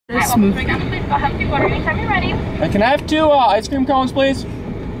Smooth. I'll have 2 water anytime you're ready. Can I have 2 ice cream cones, please?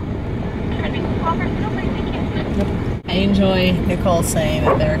 I enjoy Nicole saying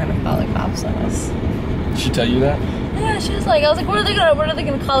that they're gonna call the cops on us. Did she tell you that? Yeah, she was like, I was like, what are they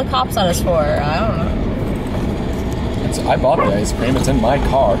gonna call the cops on us for? I don't know. I bought the ice cream. It's in my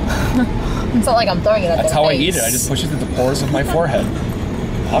car. It's not like I'm throwing it at That's their how face. I eat it. I just push it through the pores of my forehead.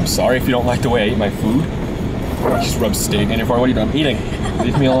 I'm sorry if you don't like the way I eat my food. I just rub steak in your forehead. What are you doing? I'm eating.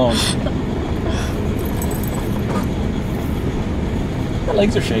 Leave me alone. My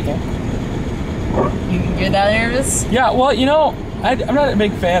legs are shaking. You're that nervous? Yeah, well, you know, I'm not a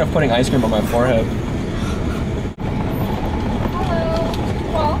big fan of putting ice cream on my forehead.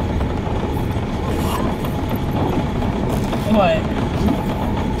 Hello. What?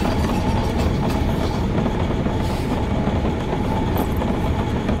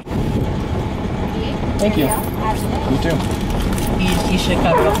 Thank you. You too. You should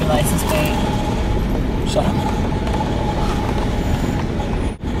cover up your license plate. Shut up.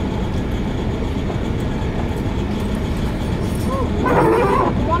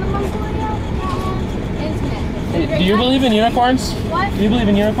 Hey, do you believe in unicorns? What? Do you believe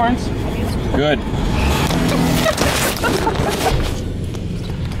in unicorns? Good.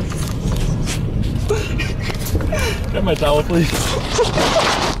 Get my towel, please.